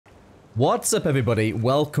What's up, everybody?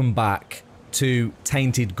 Welcome back to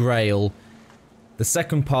Tainted Grail, the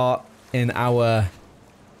second part in our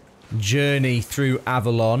journey through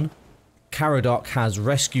Avalon. Caradoc has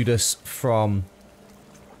rescued us from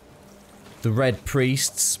the Red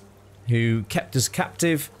Priests, who kept us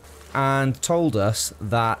captive and told us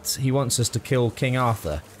that he wants us to kill King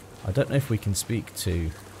Arthur. I don't know if we can speak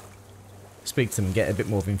to him and get a bit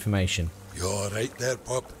more of information. You're right there,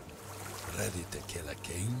 pup. Ready to kill a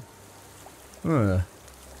king?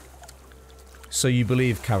 So you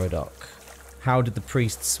believe Caradoc. How did the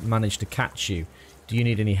priests manage to catch you? Do you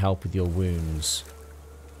need any help with your wounds?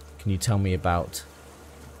 Can you tell me about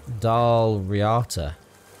Dal Riata?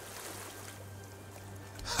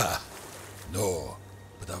 Ha! No,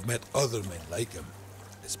 but I've met other men like him.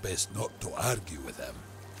 It's best not to argue with him.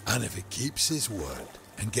 And if he keeps his word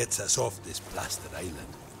and gets us off this blasted island,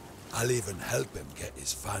 I'll even help him get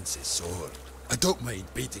his fancy sword. I don't mind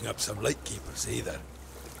beating up some lightkeepers either.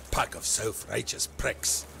 Pack of self-righteous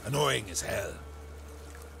pricks, annoying as hell.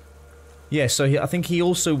 Yeah, so I think he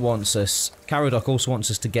also wants us, Caradoc also wants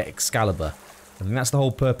us to get Excalibur. I think that's the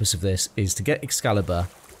whole purpose of this, is to get Excalibur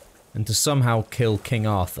and to somehow kill King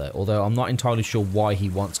Arthur, although I'm not entirely sure why he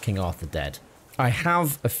wants King Arthur dead. I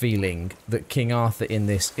have a feeling that King Arthur in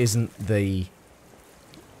this isn't the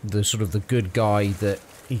sort of the good guy that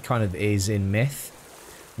he kind of is in myth.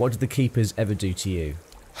 What did the Keepers ever do to you?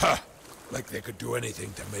 Ha! Like they could do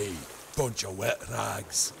anything to me. Bunch of wet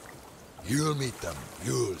rags. You'll meet them,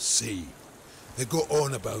 you'll see. They go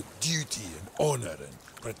on about duty and honour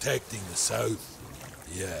and protecting the South.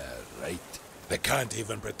 Yeah, right. They can't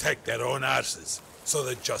even protect their own arses, so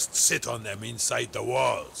they just sit on them inside the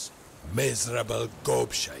walls. Miserable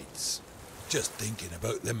gobshites. Just thinking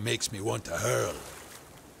about them makes me want to hurl.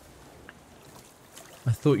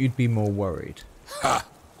 I thought you'd be more worried. Ha!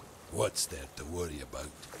 What's there to worry about?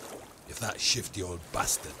 If that shifty old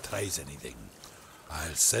bastard tries anything,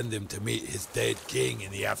 I'll send him to meet his dead king in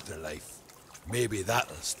the afterlife. Maybe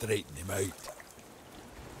that'll straighten him out.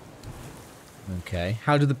 Okay.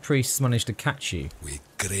 How did the priests manage to catch you? With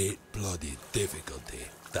great bloody difficulty,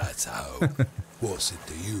 that's how. What's it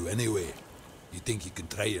to you, anyway? You think you can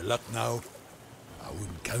try your luck now? I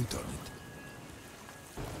wouldn't count on it.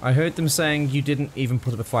 I heard them saying you didn't even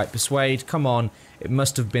put up a fight. Persuade, come on. It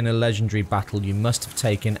must have been a legendary battle. You must have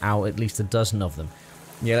taken out at least a dozen of them.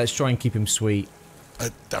 Yeah, let's try and keep him sweet.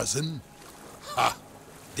 A dozen? Ha!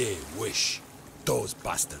 They wish. Those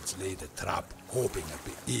bastards laid a trap, hoping it'd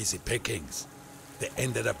be easy pickings. They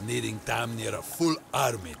ended up needing damn near a full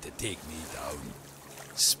army to take me down.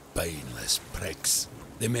 Spineless pricks.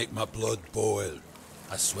 They make my blood boil.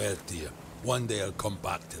 I swear to you, one day I'll come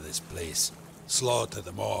back to this place, slaughter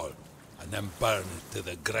them all, and then burn it to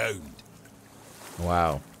the ground.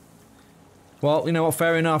 Wow. Well, you know what,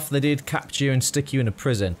 fair enough. They did capture you and stick you in a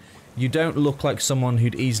prison. You don't look like someone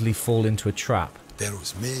who'd easily fall into a trap. There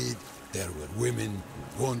was maid, there were women,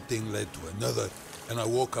 one thing led to another, and I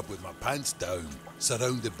woke up with my pants down,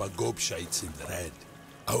 surrounded by gobshites in dread.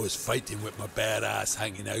 I was fighting with my bare ass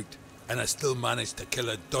hanging out, and I still managed to kill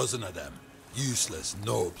a dozen of them. Useless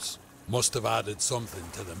nobs. Must have added something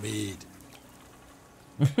to the mead.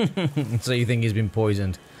 So you think he's been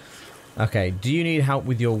poisoned? Okay, do you need help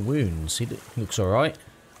with your wounds? He looks alright.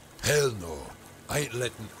 Hell no. I ain't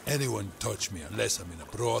letting anyone touch me unless I'm in a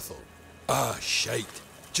brothel. Ah, shite.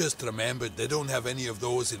 Just remembered they don't have any of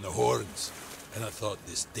those in the Horns, and I thought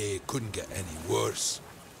this day couldn't get any worse.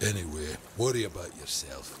 Anyway, worry about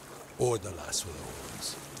yourself, or the lass with the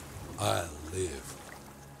horns. I'll live.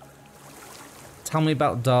 Tell me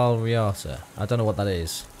about Dal Riata. I don't know what that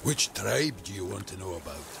is. Which tribe do you want to know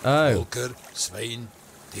about? Oh. Volker, Svein,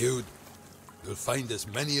 Dude. You'll find as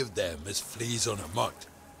many of them as fleas on a mutt.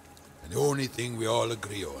 And the only thing we all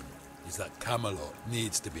agree on is that Camelot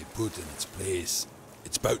needs to be put in its place.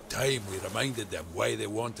 It's about time we reminded them why they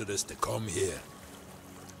wanted us to come here.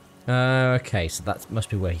 Okay, so that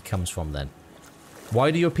must be where he comes from then.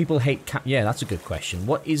 Why do your people hate Yeah, that's a good question.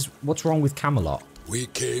 What's wrong with Camelot? We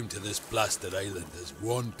came to this blasted island as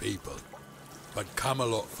one people. But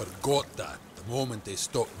Camelot forgot that the moment they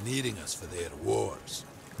stopped needing us for their wars.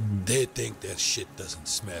 They think their shit doesn't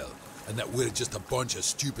smell, and that we're just a bunch of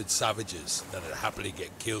stupid savages that'd happily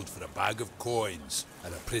get killed for a bag of coins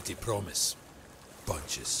and a pretty promise.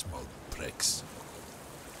 Bunch of smug pricks.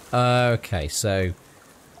 Okay, so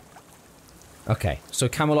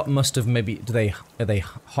Camelot must have maybe are they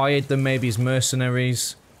hired them maybe as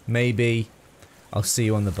mercenaries? Maybe. I'll see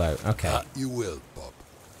you on the boat. Okay. That you will, Bob.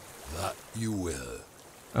 That you will.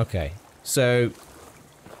 Okay. So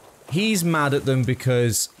he's mad at them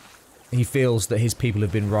because he feels that his people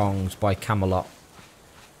have been wronged by Camelot.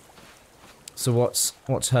 So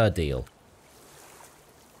what's her deal?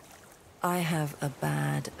 I have a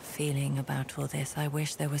bad feeling about all this. I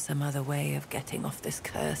wish there was some other way of getting off this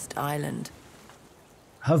cursed island.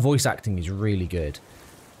 Her voice acting is really good.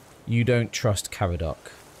 You don't trust Caradoc.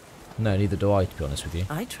 No, neither do I, to be honest with you.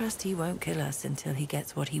 I trust he won't kill us until he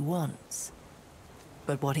gets what he wants.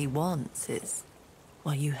 But what he wants is...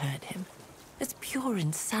 well, you heard him. It's pure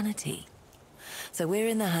insanity. So we're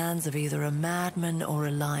in the hands of either a madman or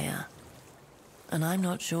a liar. And I'm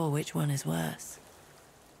not sure which one is worse.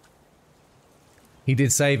 He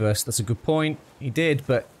did save us, that's a good point. He did,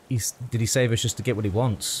 but did he save us just to get what he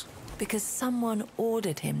wants? Because someone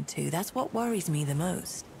ordered him to. That's what worries me the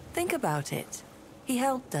most. Think about it. He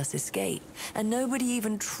helped us escape, and nobody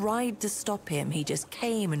even tried to stop him. He just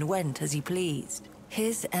came and went as he pleased.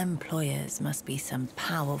 His employers must be some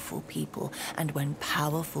powerful people, and when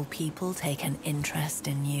powerful people take an interest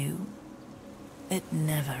in you, it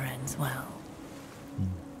never ends well.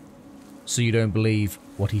 So you don't believe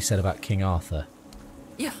what he said about King Arthur?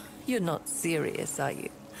 You're not serious, are you?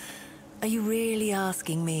 Are you really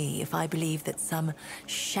asking me if I believe that some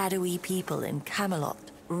shadowy people in Camelot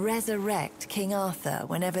resurrect King Arthur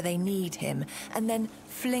whenever they need him, and then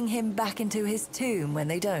fling him back into his tomb when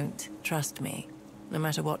they don't? Trust me, no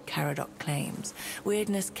matter what Caradoc claims,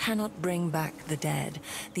 Wyrdness cannot bring back the dead.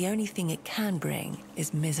 The only thing it can bring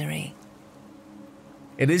is misery.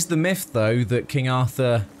 It is the myth, though, that King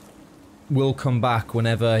Arthur will come back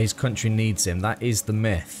whenever his country needs him. That is the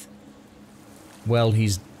myth. Well,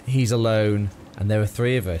 he's alone, and there are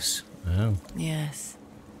three of us. Oh. Yes.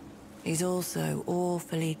 He's also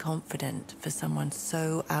awfully confident for someone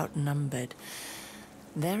so outnumbered.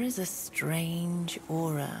 There is a strange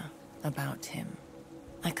aura about him.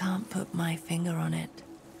 I can't put my finger on it.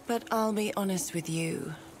 But I'll be honest with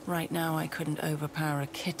you. Right now I couldn't overpower a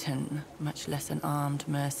kitten, much less an armed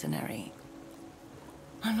mercenary.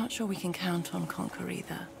 I'm not sure we can count on Conquer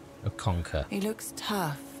either. A conquer. He looks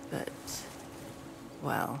tough, but...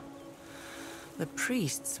 well, the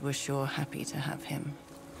priests were sure happy to have him.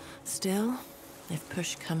 Still, if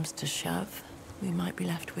push comes to shove, we might be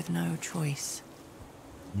left with no choice.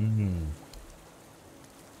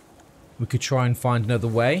 We could try and find another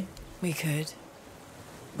way. We could.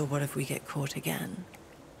 But what if we get caught again?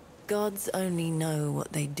 Gods only know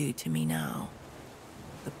what they'd do to me now.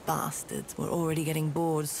 The bastards were already getting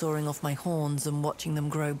bored sawing off my horns and watching them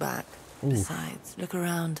grow back. Oof. Besides, look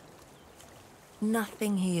around.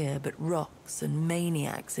 Nothing here but rocks and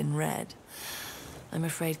maniacs in red. I'm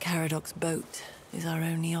afraid Caradoc's boat is our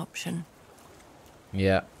only option.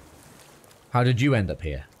 Yeah. How did you end up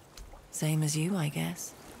here? Same as you, I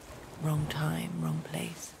guess. Wrong time, wrong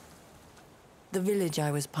place. The village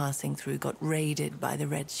I was passing through got raided by the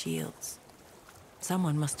Red Shields.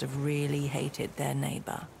 Someone must have really hated their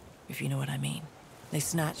neighbor, if you know what I mean. They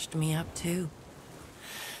snatched me up too.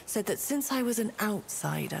 Said that since I was an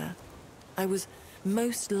outsider, I was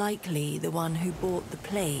most likely the one who brought the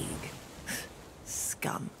plague.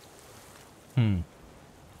 Scum.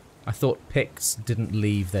 I thought Picts didn't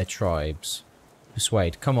leave their tribes.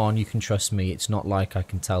 Persuade, come on, you can trust me. It's not like I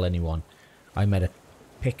can tell anyone. I met a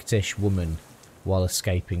Pictish woman while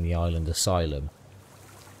escaping the island asylum.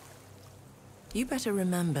 You better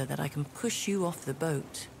remember that I can push you off the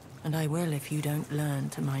boat, and I will if you don't learn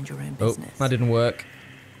to mind your own business. Oh, that didn't work.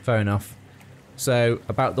 Fair enough. So,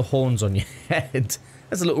 about the horns on your head.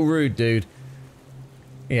 That's a little rude, dude.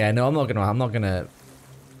 Yeah, no, I'm not gonna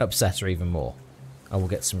upset her even more. I will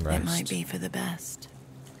get some rest. It might be for the best.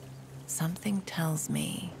 Something tells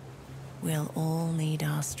me we'll all need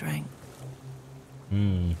our strength.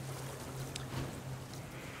 To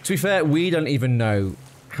be fair, we don't even know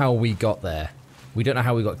how we got there. We don't know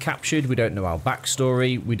how we got captured. We don't know our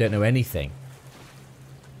backstory. We don't know anything.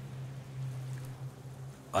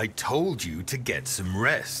 I told you to get some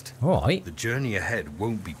rest. All right. The journey ahead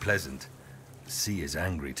won't be pleasant. The sea is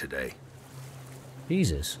angry today.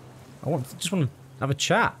 Jesus. Just want to have a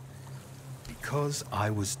chat. Because I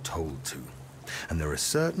was told to. And there are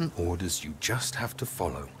certain orders you just have to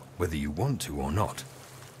follow, whether you want to or not.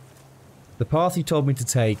 The path you told me to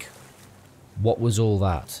take, what was all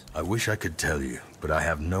that? I wish I could tell you, but I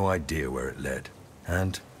have no idea where it led.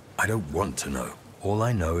 And I don't want to know. All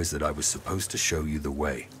I know is that I was supposed to show you the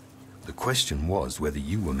way. The question was whether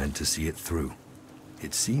you were meant to see it through.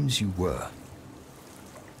 It seems you were.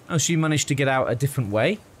 Oh, so you managed to get out a different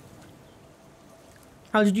way?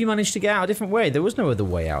 How did you manage to get out a different way? There was no other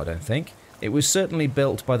way out, I don't think. It was certainly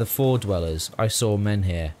built by the Fore-Dwellers. I saw men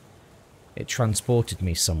here. It transported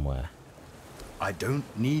me somewhere. I don't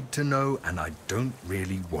need to know, and I don't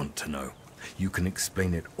really want to know. You can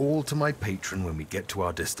explain it all to my patron when we get to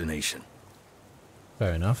our destination.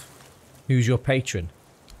 Fair enough. Who's your patron?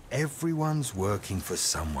 Everyone's working for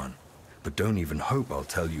someone. But don't even hope I'll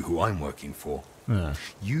tell you who I'm working for.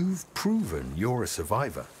 You've proven you're a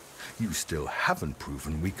survivor. You still haven't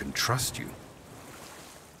proven we can trust you.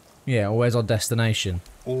 Yeah, well, where's our destination?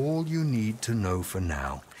 All you need to know for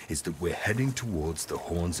now is that we're heading towards the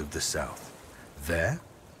Horns of the South. There,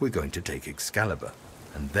 we're going to take Excalibur,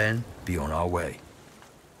 and then be on our way.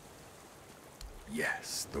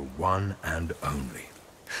 Yes, the one and only.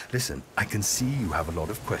 Listen, I can see you have a lot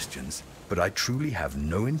of questions, but I truly have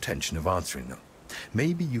no intention of answering them.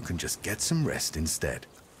 Maybe you can just get some rest instead.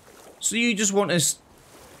 So you just want us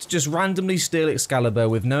to just randomly steal Excalibur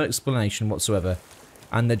with no explanation whatsoever,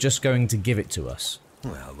 and they're just going to give it to us?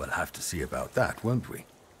 Well, we'll have to see about that, won't we?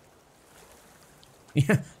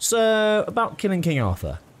 Yeah, so about killing King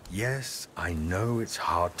Arthur. Yes, I know it's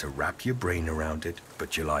hard to wrap your brain around it,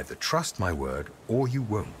 but you'll either trust my word or you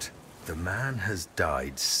won't. The man has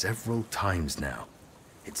died several times now.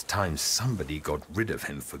 It's time somebody got rid of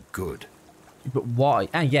him for good. But why?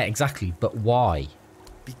 Yeah, exactly, but why?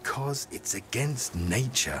 Because it's against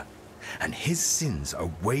nature, and his sins are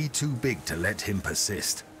way too big to let him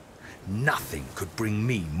persist. Nothing could bring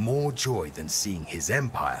me more joy than seeing his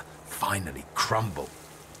empire finally crumble.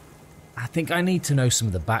 I think I need to know some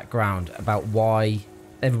of the background about why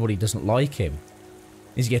everybody doesn't like him.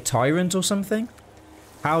 Is he a tyrant or something?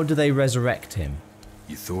 How do they resurrect him?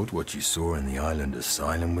 You thought what you saw in the island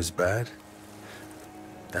asylum was bad?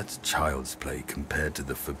 That's child's play compared to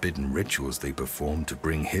the forbidden rituals they performed to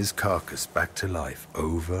bring his carcass back to life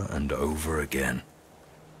over and over again.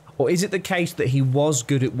 Or is it the case that he was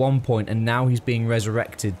good at one point and now he's being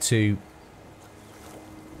resurrected to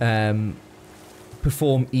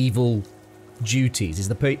perform evil duties?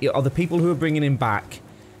 Are the people who are bringing him back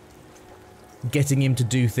getting him to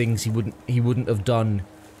do things he wouldn't have done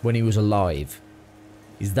when he was alive?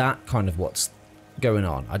 Is that kind of what's going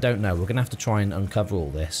on? I don't know. We're going to have to try and uncover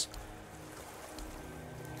all this.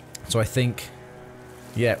 So I think,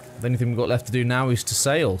 yeah, the only thing we've got left to do now is to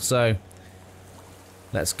sail. So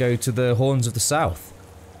let's go to the Horns of the South.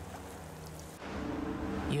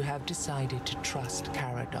 You have decided to trust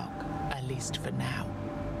Caradoc, at least for now.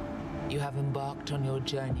 You have embarked on your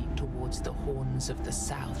journey towards the Horns of the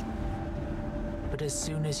South. But as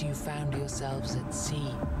soon as you found yourselves at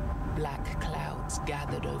sea, black clouds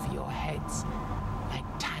gathered over your heads, like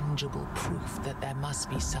tangible proof that there must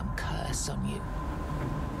be some curse on you.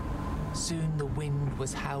 Soon the wind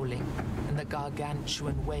was howling, and the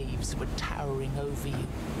gargantuan waves were towering over you.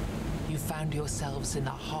 You found yourselves in the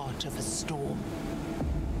heart of a storm.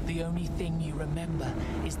 The only thing you remember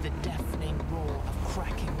is the deafening roar of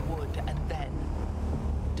cracking wood, and then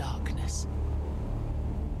darkness.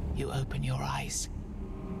 You open your eyes.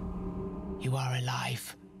 You are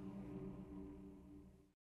alive.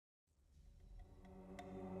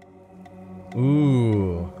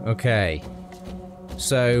 Ooh, okay.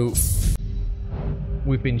 So,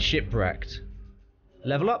 we've been shipwrecked.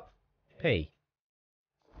 Level up? P.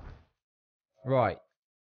 Right.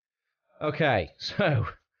 Okay, so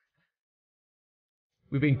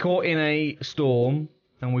we've been caught in a storm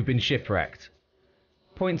and we've been shipwrecked.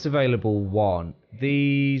 Points available 1.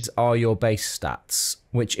 These are your base stats,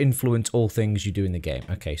 which influence all things you do in the game.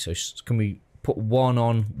 Okay, so can we put 1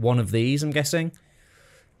 on one of these, I'm guessing?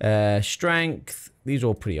 Strength, these are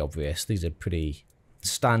all pretty obvious. These are pretty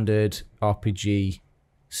standard RPG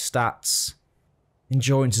stats.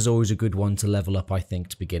 Endurance is always a good one to level up, I think,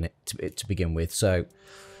 to begin with. So,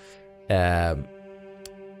 oh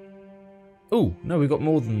no, we've got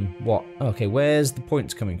more than what? Okay, where's the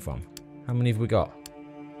points coming from? How many have we got?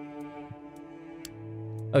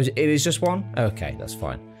 Oh, it is just 1? Okay, that's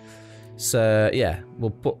fine. So yeah,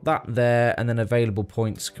 we'll put that there, and then available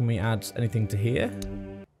points. Can we add anything to here?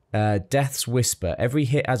 Death's Whisper. Every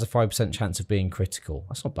hit has a 5% chance of being critical.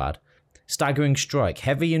 That's not bad. Staggering Strike.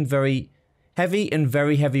 Heavy and very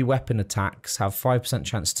heavy weapon attacks have 5%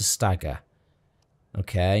 chance to stagger.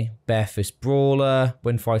 Okay. Barefist Brawler.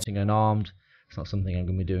 When fighting unarmed. It's not something I'm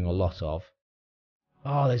going to be doing a lot of.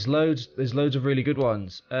 Oh, there's loads of really good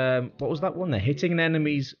ones. What was that one there? Hitting an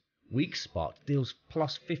enemy's weak spot deals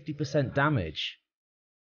plus 50% damage.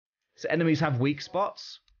 So enemies have weak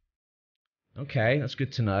spots? Okay, that's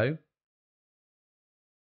good to know.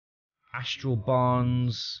 Astral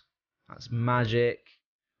Bonds. That's magic.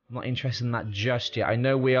 I'm not interested in that just yet. I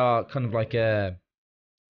know we are kind of like a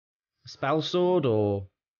spell sword, or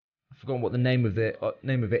I've forgotten what the name of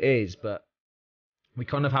it is, but we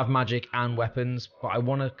kind of have magic and weapons, but I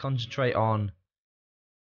want to concentrate on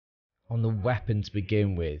the weapon to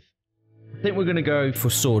begin with. I think we're going to go for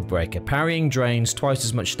Swordbreaker. Parrying drains twice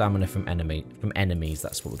as much stamina from enemies.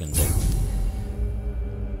 That's what we're going to do.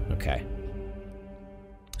 Okay.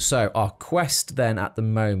 So, our quest then at the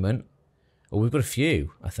moment... Oh, we've got a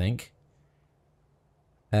few, I think.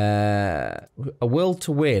 A will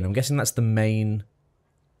to win. I'm guessing that's the main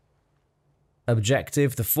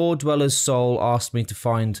objective. The Fore-Dwellers' soul asked me to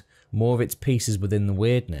find more of its pieces within the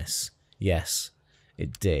Wyrdness. Yes,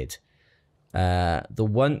 it did. The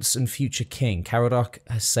once and future king, Caradoc,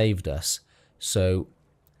 has saved us so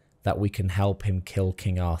that we can help him kill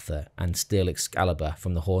King Arthur and steal Excalibur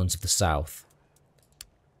from the Horns of the South.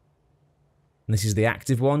 And this is the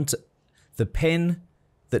active one. The pin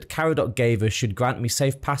that Caradoc gave us should grant me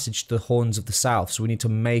safe passage to the Horns of the South, so we need to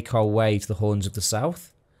make our way to the Horns of the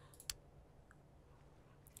South.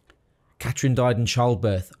 Catherine died in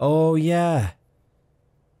childbirth. Oh, yeah.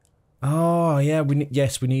 Oh, yeah, we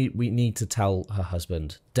need to tell her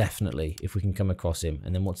husband, definitely, if we can come across him.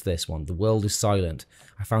 And then what's this one? The world is silent.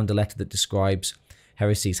 I found a letter that describes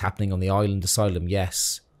heresies happening on the island asylum.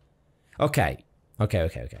 Yes. Okay.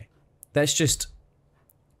 Let's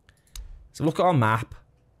look at our map.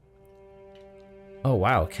 Oh,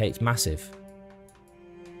 wow, okay, it's massive.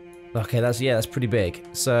 Okay, that's pretty big.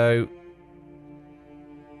 So,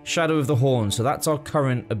 Shadow of the Horn, so that's our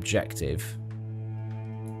current objective.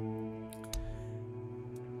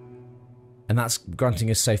 And that's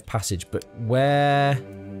granting us safe passage, but where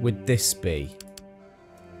would this be?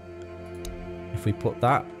 If we put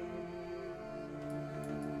that.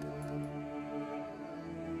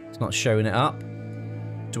 It's not showing it up.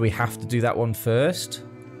 Do we have to do that one first?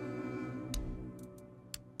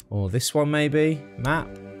 Or this one maybe? Map?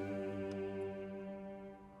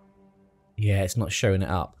 Yeah, it's not showing it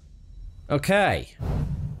up. Okay.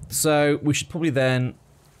 So we should probably then...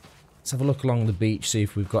 Let's have a look along the beach, see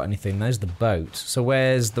if we've got anything. There's the boat. So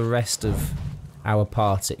where's the rest of our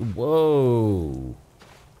party? Whoa.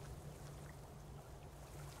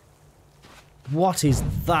 What is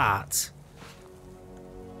that?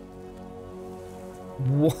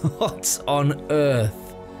 What on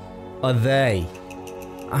earth are they?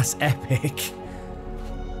 That's epic.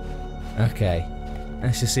 Okay.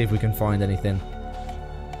 Let's just see if we can find anything.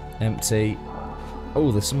 Empty.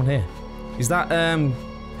 Oh, there's someone here. Is that,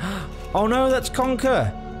 Oh no, that's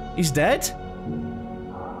Conker. He's dead?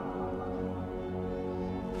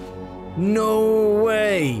 No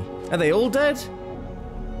way. Are they all dead?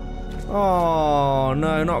 Oh,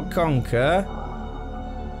 no, not Conker.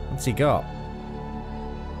 What's he got?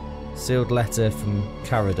 Sealed letter from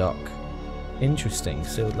Caradoc. Interesting,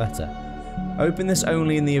 sealed letter. Open this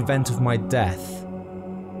only in the event of my death.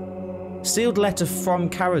 Sealed letter from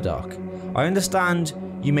Caradoc. I understand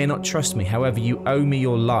you may not trust me, however you owe me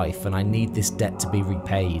your life and I need this debt to be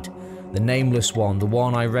repaid. The Nameless One, the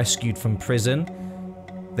one I rescued from prison.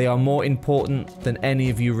 They are more important than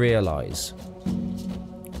any of you realise.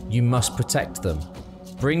 You must protect them.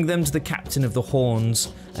 Bring them to the captain of the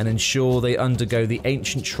Horns and ensure they undergo the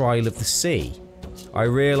ancient trial of the sea. I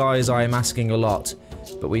realise I am asking a lot,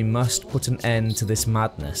 but we must put an end to this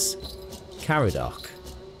madness. Caradoc.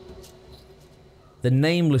 The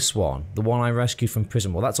Nameless One, the one I rescued from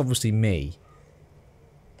prison. Well, that's obviously me.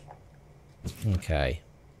 Okay.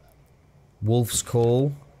 Wolf's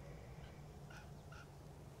Call.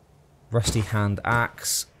 Rusty Hand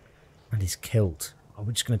Axe. And his kilt. Are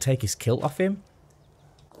we just going to take his kilt off him?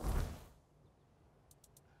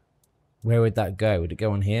 Where would that go? Would it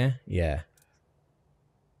go on here? Yeah.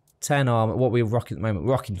 10 armor. What are we rocking at the moment?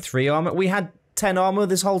 We're rocking 3 armor. We had 10 armor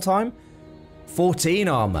this whole time? 14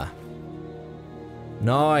 armor.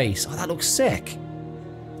 Nice. Oh, that looks sick.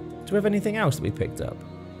 Do we have anything else that we picked up?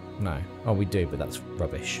 No. Oh, we do, but that's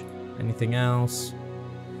rubbish. Anything else?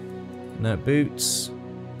 No boots.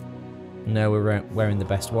 No, we're wearing the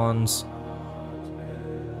best ones.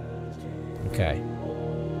 Okay.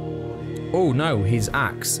 Oh, no, his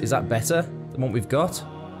axe. Is that better than what we've got?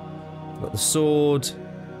 We've got the sword.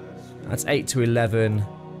 That's 8 to 11.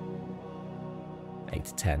 8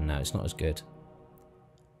 to 10. No, it's not as good.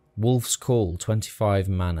 Wolf's Call, 25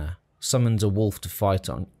 mana. Summons a wolf to fight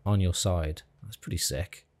on your side. That's pretty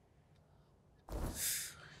sick.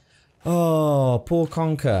 Oh, poor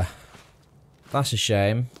Conker. That's a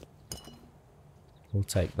shame. We'll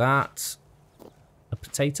take that. A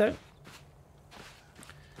potato?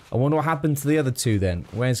 I wonder what happened to the other two then.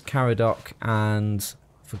 Where's Caradoc and...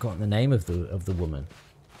 I've forgotten the name of the woman.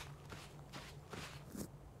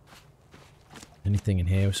 Anything in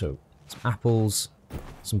here? So, some apples...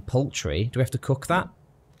 Some poultry. Do we have to cook that?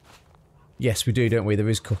 Yes, we do, don't we? There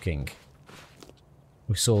is cooking.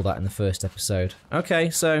 We saw that in the first episode. Okay,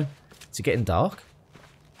 so... Is it getting dark?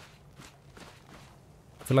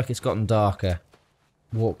 feel like it's gotten darker.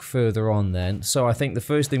 Walk further on then. So I think the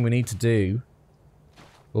first thing we need to do...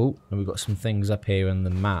 Oh, and we've got some things up here on the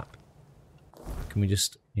map. Can we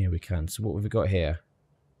just... Yeah, we can. So what have we got here?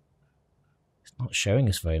 It's not showing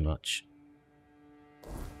us very much.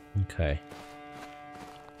 Okay.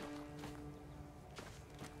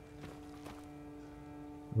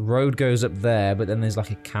 The road goes up there, but then there's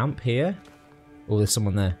like a camp here. Oh, there's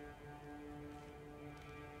someone there.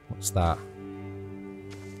 What's that?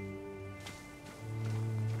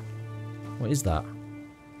 What is that?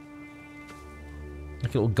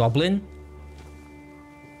 Like a little goblin?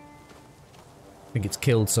 I think it's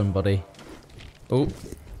killed somebody. Oh.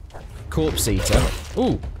 Corpse eater.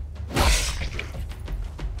 Oh.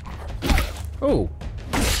 Oh.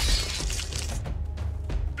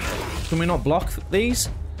 Can we not block these?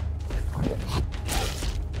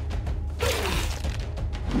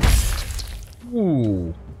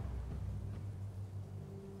 Ooh.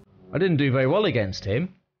 I didn't do very well against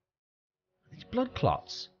him. These blood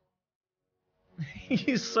clots.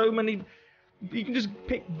 He's so many... You can just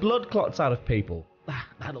pick blood clots out of people.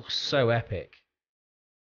 That looks so epic.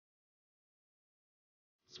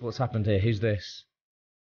 So what's happened here? Who's this?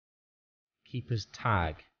 Keeper's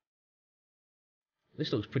tag.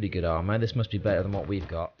 This looks pretty good armor. This must be better than what we've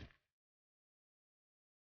got.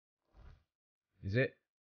 Is it?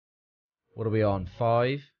 What are we on?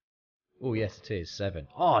 5? Oh yes it is. 7.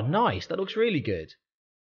 Oh nice! That looks really good.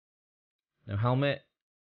 No helmet.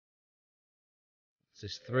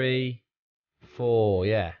 This is 3. 4,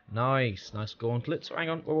 yeah. Nice. Nice gauntlets. Oh, hang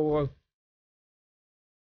on. Whoa, whoa,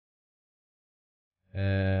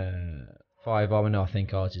 whoa. 5 armor. No, I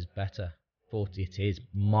think ours is better. 40 it is.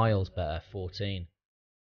 Miles better. 14.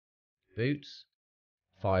 Boots.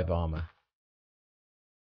 5 armor.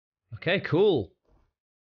 Okay, cool.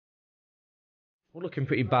 We're looking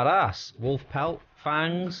pretty badass. Wolf pelt.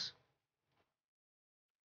 Fangs.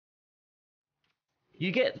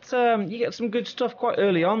 You get some good stuff quite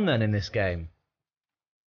early on then in this game.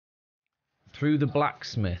 Through the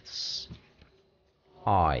blacksmith's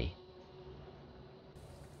eye.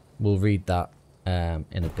 We'll read that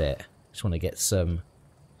in a bit. Just want to get some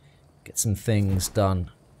things done.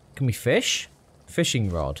 Can we fish? Fishing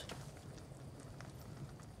rod.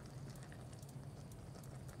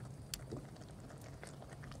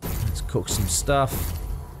 Let's cook some stuff.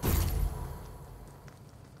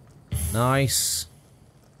 Nice.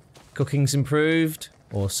 Cooking's improved.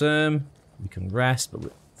 Awesome. We can rest, but I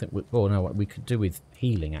think oh no, what we could do with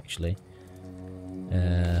healing actually.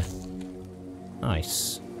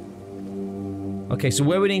 Nice. Okay, so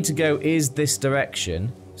where we need to go is this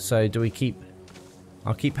direction. So do we keep...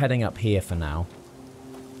 I'll keep heading up here for now.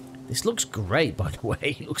 This looks great, by the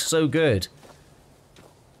way. It looks so good.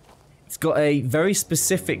 It's got a very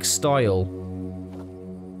specific style.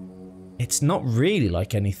 It's not really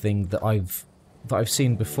like anything that I've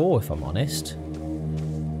seen before, if I'm honest.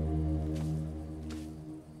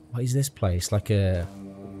 What is this place? Like a...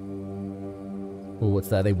 Oh, what's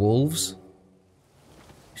that? Are they wolves?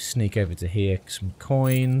 Sneak over to here. Some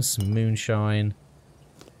coins, some moonshine.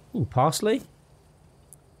 Ooh, parsley?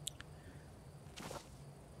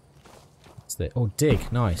 What's that? Oh,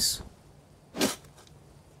 dig. Nice.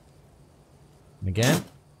 And again.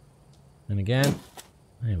 And again.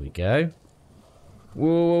 There we go. Whoa,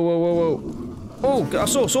 whoa, whoa, whoa, whoa. Oh, I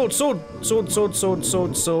saw sword, sword, sword, sword, sword,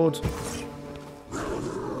 sword, sword.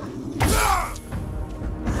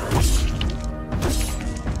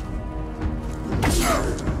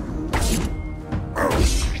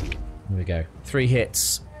 There we go. 3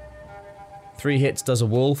 hits. 3 hits does a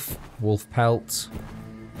wolf. Wolf pelt.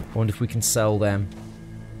 I wonder if we can sell them.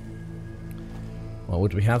 Well,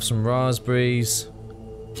 would we have some raspberries?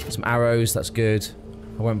 Some arrows, that's good.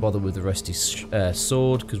 I won't bother with the rusty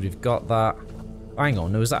sword because we've got that. Oh, hang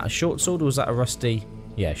on, was that a short sword or was that a rusty?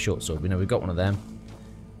 Yeah, short sword. We know we've got one of them.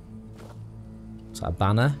 Is that a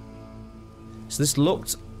banner? So this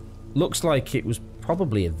looks like it was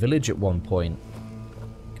probably a village at one point.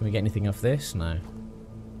 Can we get anything off this? No.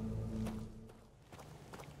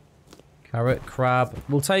 Carrot, crab.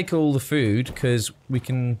 We'll take all the food because we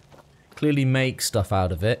can clearly make stuff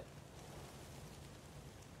out of it.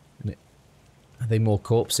 Are they more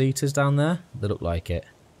corpse eaters down there? They look like it.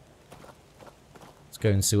 Let's go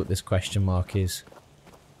and see what this question mark is.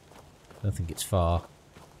 I don't think it's far.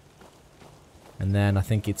 And then I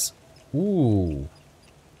think it's... Ooh.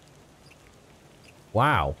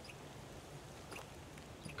 Wow.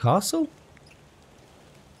 Castle?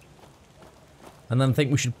 And then I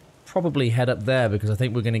think we should probably head up there because I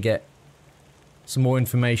think we're going to get some more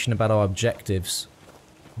information about our objectives.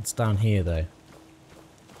 It's down here though.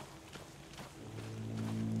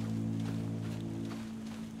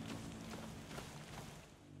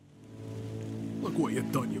 Look what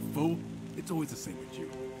you've done, you fool. It's always the same with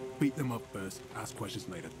you. Beat them up first, ask questions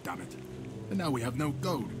later, damn it. And now we have no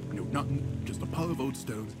gold, no nothing, just a pile of old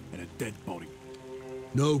stones and a dead body.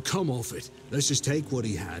 No, come off it. Let's just take what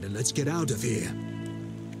he had and let's get out of here.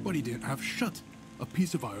 What he didn't have shut. A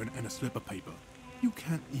piece of iron and a slip of paper. You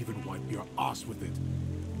can't even wipe your ass with it.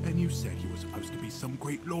 And you said he was supposed to be some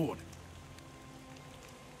great lord.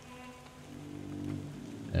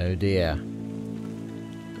 Oh dear.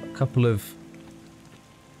 Got a couple of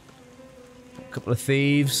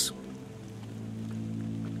thieves.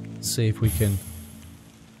 Let's see if we can.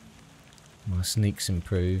 My sneak's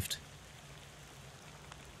improved.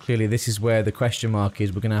 Clearly this is where the question mark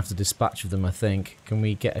is. We're going to have to dispatch of them, I think. Can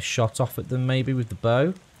we get a shot off at them maybe with the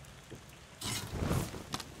bow?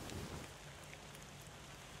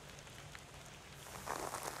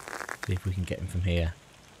 See if we can get him from here.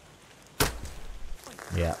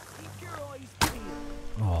 Yeah.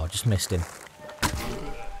 Oh, just missed him.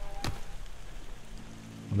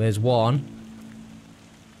 Well, there's one.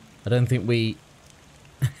 I don't think we...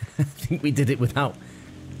 I think we did it without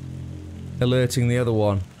alerting the other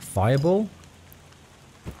one. Fireball?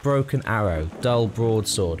 Broken arrow. Dull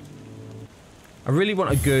broadsword. I really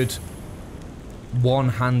want a good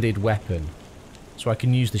one-handed weapon so I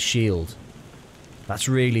can use the shield. That's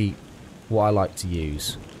really what I like to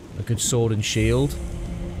use. A good sword and shield. Is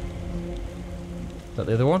that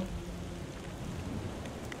the other one?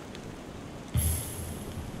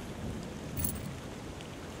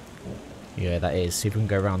 Yeah, that is. See if we can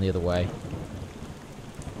go around the other way.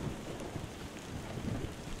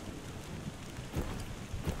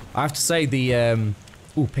 I have to say the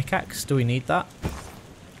ooh, pickaxe, do we need that?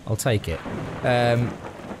 I'll take it.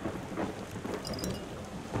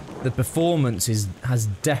 The performance has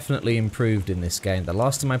definitely improved in this game. The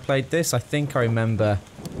last time I played this, I think I remember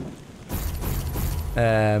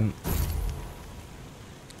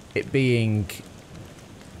it being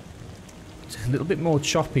a little bit more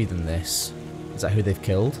choppy than this. Is that who they've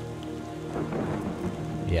killed?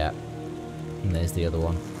 Yeah. And there's the other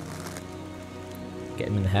one. Get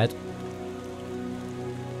him in the head.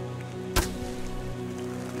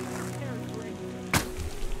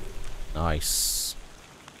 Nice.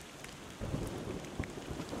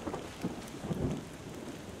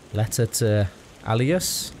 Letter to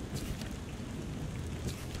Alias.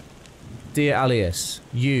 Dear Alias,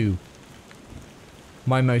 you,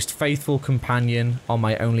 my most faithful companion, are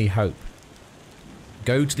my only hope.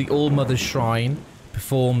 Go to the All-Mother's Shrine,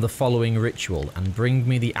 perform the following ritual, and bring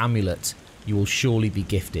me the amulet you will surely be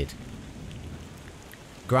gifted.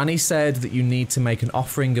 Granny said that you need to make an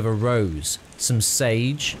offering of a rose, some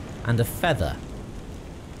sage, and a feather.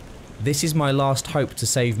 This is my last hope to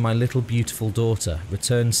save my little beautiful daughter.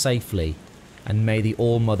 Return safely, and may the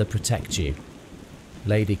All-Mother protect you.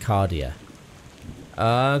 Lady Cardia.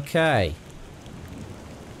 Okay.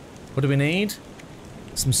 What do we need?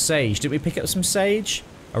 Some sage. Did we pick up some sage?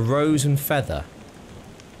 A rose and feather.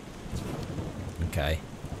 Okay.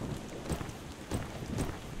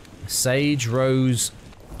 Sage, rose,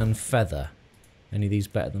 and feather. Any of these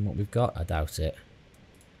better than what we've got? I doubt it.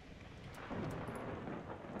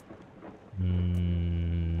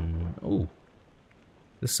 Ooh.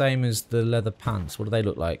 The same as the leather pants. What do they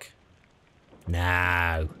look like?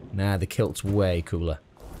 No. Nah, the kilt's way cooler.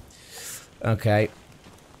 Okay.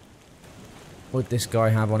 What did this guy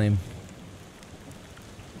have on him?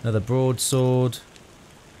 Another broadsword.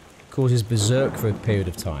 Causes berserk for a period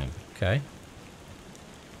of time. Okay.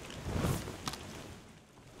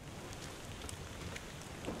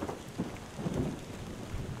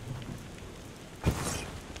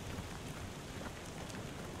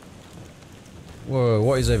 Whoa,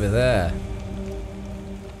 what is over there?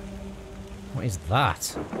 What is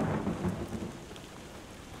that?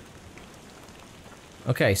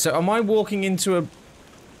 Okay, so am I walking into a...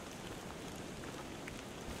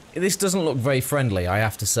 This doesn't look very friendly, I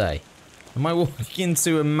have to say. Am I walking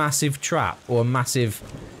into a massive trap or a massive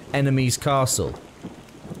enemy's castle?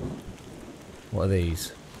 What are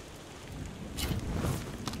these?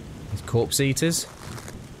 These corpse eaters?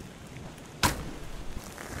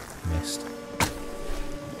 Missed.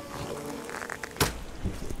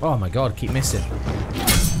 Oh my god, keep missing.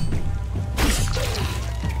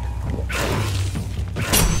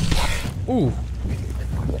 Ooh.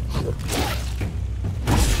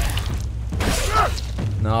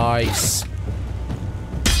 Nice.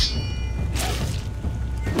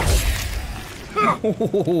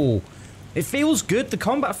 Oh, it feels good. The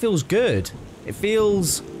combat feels good. It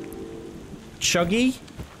feels chuggy.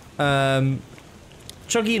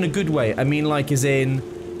 Chuggy in a good way. I mean, like, as in...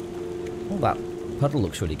 Oh, that puddle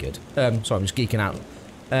looks really good. Sorry, I'm just geeking out.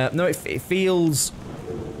 No, it feels...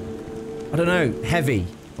 I don't know, heavy.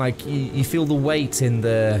 Like, you feel the weight in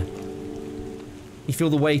the... You feel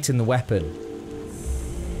the weight in the weapon.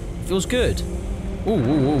 It feels good. Ooh,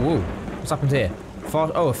 ooh, ooh, ooh. What's happened here?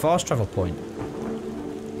 Oh, a fast travel point.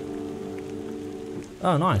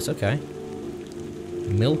 Oh, nice, okay.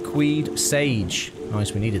 Milkweed sage.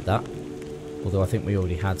 Nice, we needed that. Although I think we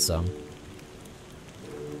already had some.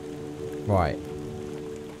 Right.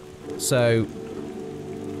 So...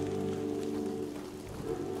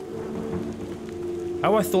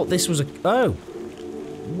 Oh, I thought this was a... Oh!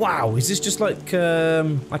 Wow, is this just like a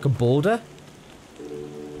border?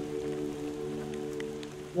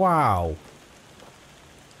 Wow.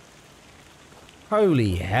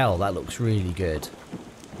 Holy hell, that looks really good.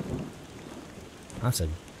 That's a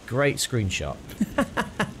great screenshot.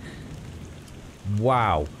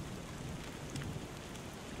 Wow.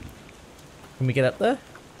 Can we get up there?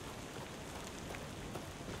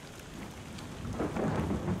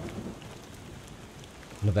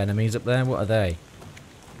 Full of enemies up there? What are they?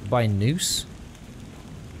 By noose?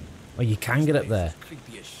 Oh, you can get up there.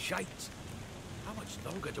 Creepy as shite. How much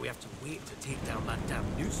longer do we have to wait to take down that damn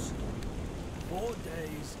noose? 4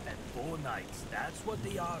 days and 4 nights. That's what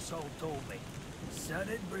the arsehole told me. Said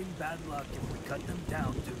it'd bring bad luck if we cut them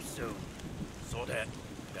down too soon. So they're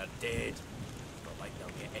dead. Not like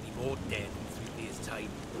they'll get any more dead in 3 days' time.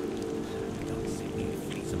 Don't see me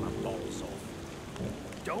freezing my balls off.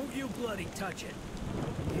 Don't you bloody touch it.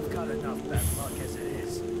 We've got enough bad luck as it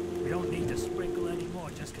is. We don't need to sprinkle any more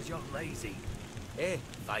just because you're lazy. Eh,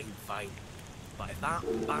 fine, fine. But if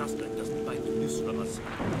that bastard doesn't buy the noose from us,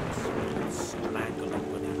 we'll strangle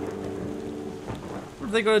him with it. What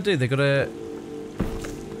have they got to do? They got to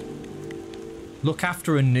look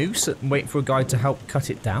after a noose and wait for a guy to help cut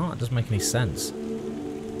it down? That doesn't make any sense.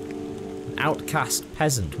 An outcast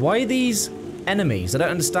peasant. Why are these enemies? I don't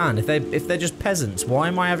understand. If they're just peasants, why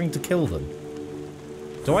am I having to kill them?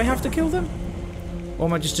 Do I have to kill them? Or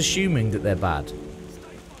am I just assuming that they're bad?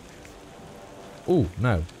 Ooh,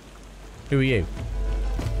 no. Who are you?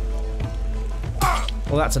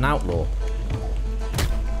 Well, that's an outlaw.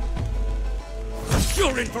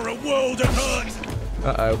 You're in for a world of hurt!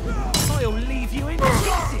 Uh-oh. I'll leave you in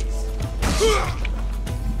pieces!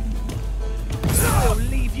 I'll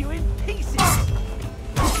leave you in pieces!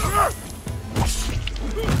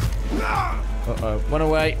 Uh-oh. Run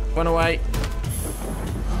away. Run away.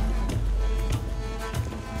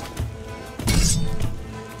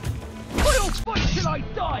 I'll fight till I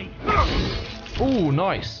die! Ooh,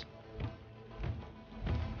 nice.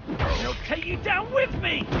 I'll take you down with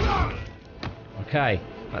me! Okay,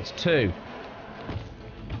 that's 2.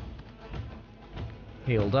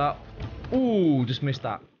 Healed up. Ooh, just missed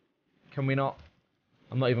that. Can we not?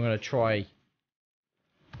 I'm not even going to try.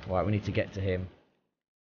 Right, we need to get to him.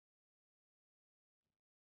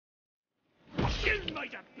 You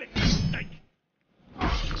made a big mistake!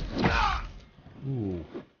 Ooh.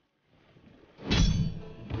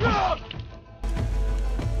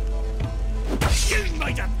 You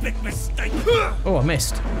made a big mistake! Oh, I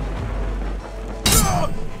missed.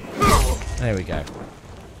 There we go.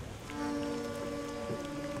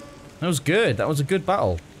 That was good. That was a good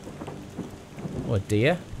battle. Oh, a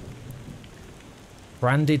deer.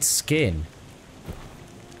 Branded skin.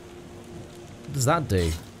 What does that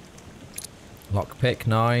do? Lockpick,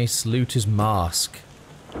 nice. Looter's mask.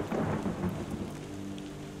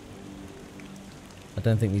 I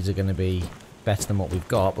don't think these are going to be better than what we've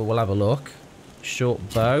got, but we'll have a look. Short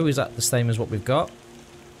bow, is that the same as what we've got?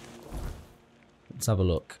 Let's have a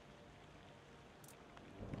look.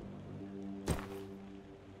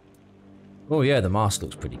 Oh yeah, the mask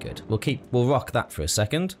looks pretty good. We'll rock that for a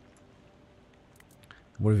second.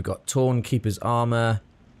 What have we got? Torn Keeper's armor.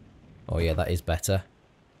 Oh yeah, that is better.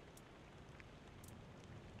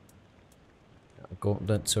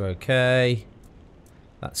 Gauntlets are okay.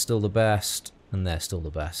 That's still the best, and they're still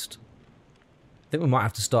the best. I think we might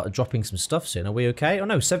have to start dropping some stuff soon. Are we okay? Oh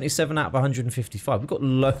no, 77 out of 155.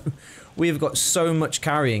 We've got so much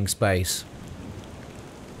carrying space.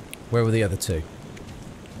 Where were the other 2?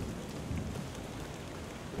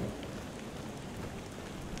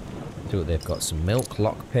 See what they've got. Some milk,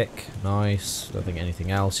 lockpick, nice. Don't think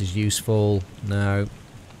anything else is useful. No.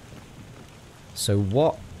 So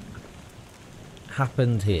what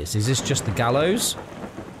happened here? Is this just the gallows?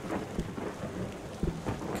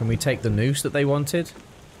 Can we take the noose that they wanted?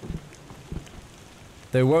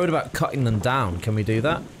 They were worried about cutting them down. Can we do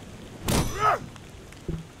that? I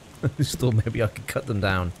just thought maybe I could cut them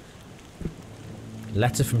down.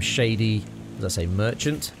 Letter from Shady... Does that say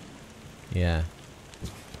merchant? Yeah.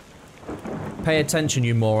 Pay attention,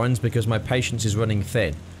 you morons, because my patience is running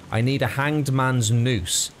thin. I need a hanged man's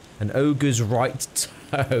noose, an ogre's right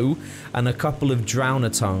toe, and a couple of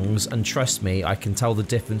drowner tongues, and trust me, I can tell the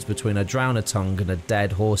difference between a drowner tongue and a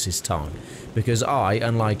dead horse's tongue, because I,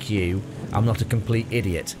 unlike you, am not a complete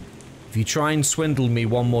idiot. If you try and swindle me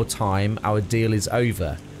one more time, our deal is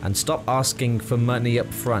over, and stop asking for money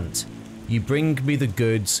up front. You bring me the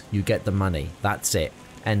goods, you get the money. That's it.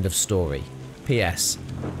 End of story. P.S.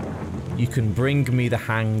 You can bring me the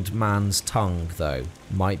hanged man's tongue, though.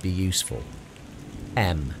 Might be useful.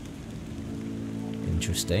 M.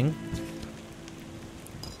 Interesting.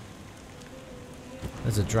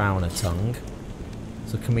 There's a drowner tongue.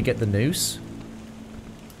 So can we get the noose?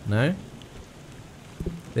 No?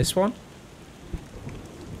 This one?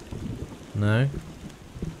 No?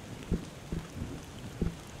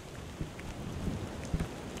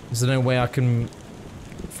 Is there no way I can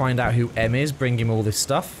find out who M is, bring him all this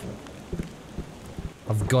stuff?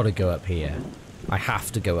 I've got to go up here. I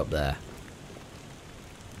have to go up there.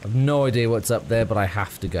 I've no idea what's up there, but I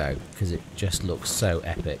have to go, because it just looks so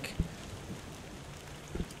epic.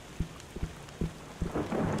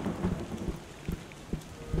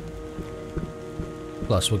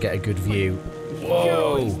 Plus, we'll get a good view.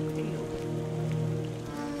 Whoa!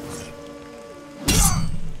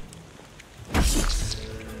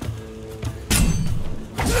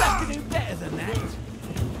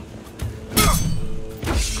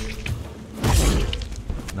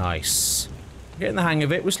 Nice. Getting the hang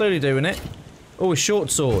of it. We're slowly doing it. Oh, a short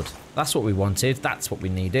sword. That's what we wanted. That's what we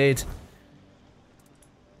needed.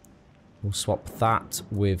 We'll swap that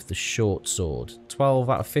with the short sword. 12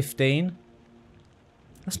 out of 15.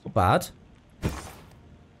 That's not bad.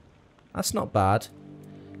 That's not bad.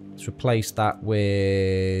 Let's replace that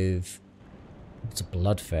with... It's a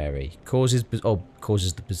blood fairy. Causes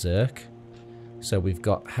the berserk. So we've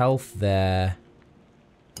got health there.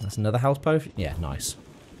 That's another health potion. Yeah, nice.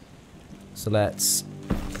 So let's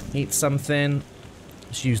eat something.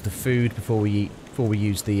 Let's use the food before we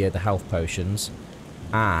use the health potions,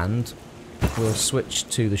 and we'll switch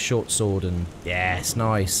to the short sword. And yes,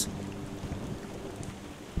 nice.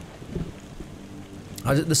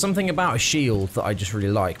 There's something about a shield that I just really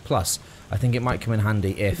like. Plus, I think it might come in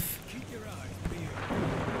handy if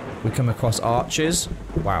we come across archers.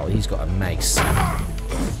 Wow, he's got a mace.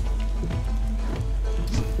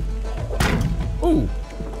 Ooh.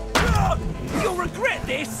 You'll regret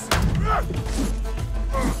this!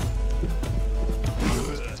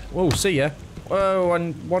 Whoa, see ya. Whoa,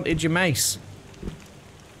 I wanted your mace.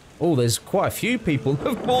 Oh, there's quite a few people that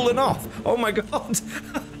have fallen off. Oh my god.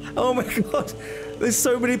 Oh my god. There's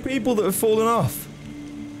so many people that have fallen off.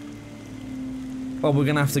 Well, we're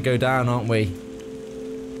gonna have to go down, aren't we?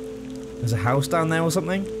 There's a house down there or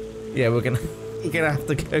something? Yeah, we're gonna have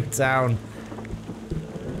to go down.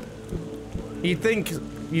 You'd think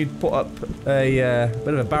you'd put up a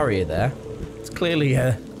bit of a barrier there. It's clearly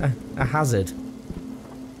a hazard.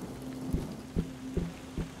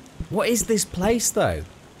 What is this place, though?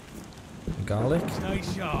 Garlic? Stay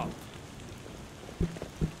sharp.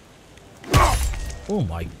 Oh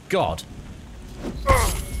my god.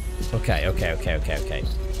 Okay. I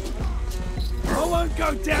won't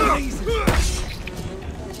go down easy.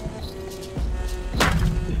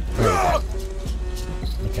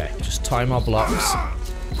 Okay, just time our blocks.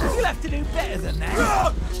 You'll have to do better than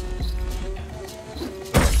that.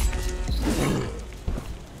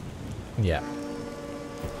 Yeah.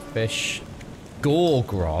 Fish.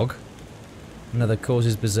 Gorgrog. Another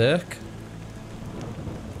causes berserk.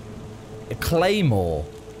 A claymore.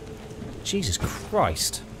 Jesus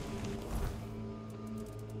Christ.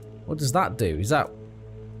 What does that do? Is that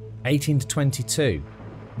 18 to 22?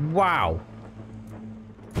 Wow.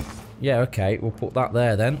 Yeah, okay, we'll put that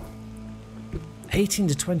there then. 18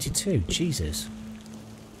 to 22, Jesus.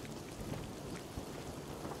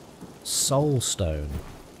 Soul Stone.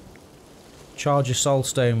 Charge a Soul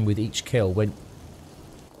Stone with each kill when...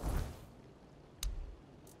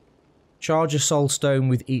 Charge a Soul Stone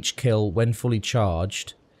with each kill when fully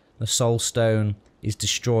charged. The Soul Stone is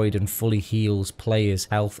destroyed and fully heals players'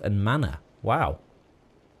 health and mana. Wow.